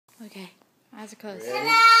Okay, eyes are closed. Oh,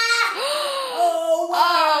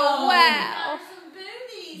 wow! Oh, wow!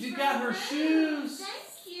 You got her shoes.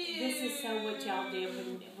 Thank you. This is so what y'all did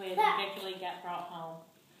when Becky got brought home.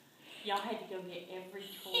 Y'all had to go get every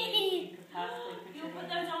toy you could possibly put You your put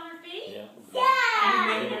hand those in. on her feet? Yeah. And You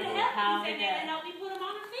remember need to to help pile me, it and then up. help me put them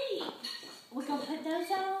on her feet. We're going to put those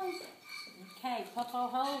on? Okay, Papa,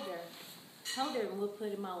 hold her. Hold her and we'll put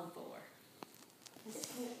them on for her. Let's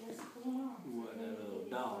put them on. What a little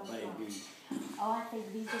doll baby. Oh, I think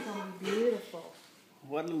these are going to be beautiful.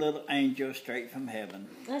 What a little angel straight from heaven.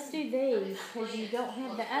 Let's do these because you don't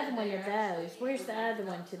have the other one of those. Where's the other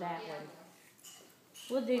one to that one?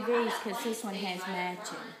 We'll do these because this one has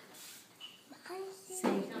matching.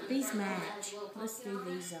 See, these match. Let's do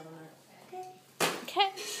these on her. Okay.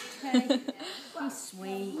 Okay. He's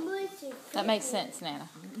sweet. That makes sense, Nana.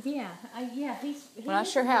 Yeah, yeah, he's We're not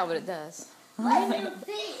sure how, but it does. Nana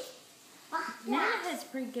has a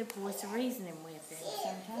pretty good voice of reasoning with it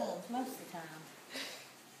sometimes, most of the time.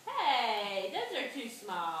 Hey, those are too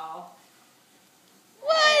small.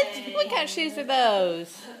 What? What kind of shoes are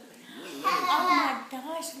those? Oh my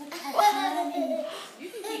gosh, look how funny. You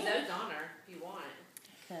can keep those on her if you want.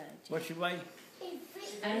 What's your weight?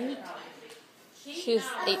 8. She's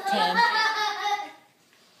 8'10".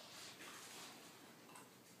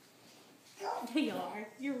 They are.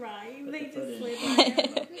 You're right. They just slid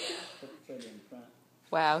Put it in front.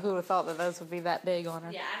 Wow, who would have thought that those would be that big on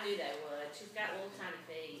her? Yeah, I knew they would. She's got little tiny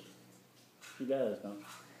feet. She does, don't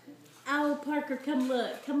she? Oh, Parker, come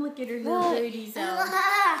look. Come look at her little booties on.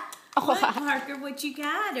 Oh, Look, Parker, what you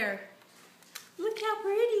got her. Look how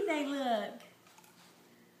pretty they look.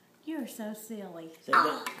 You're so silly.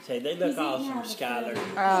 Say they look awesome, Skyler.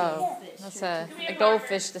 oh, that's a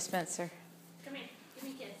goldfish dispenser.